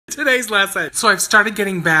Today's lesson. So I've started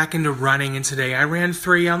getting back into running, and today I ran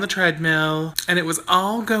 3 on the treadmill, and it was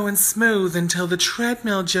all going smooth until the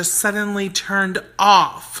treadmill just suddenly turned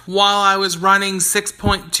off while I was running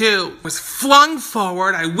 6.2. Was flung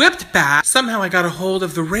forward, I whipped back. Somehow I got a hold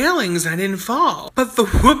of the railings and I didn't fall. But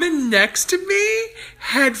the woman next to me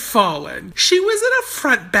had fallen. She was in a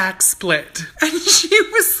front-back split, and she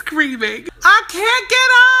was screaming, "I can't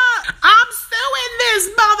get up! I'm suing this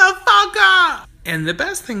motherfucker!" And the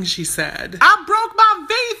best thing she said, "I broke my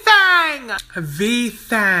V-thang!" A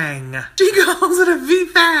V-thang. She calls it a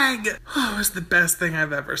V-thang. Oh, it was the best thing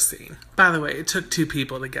I've ever seen. By the way, it took 2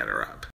 people to get her up.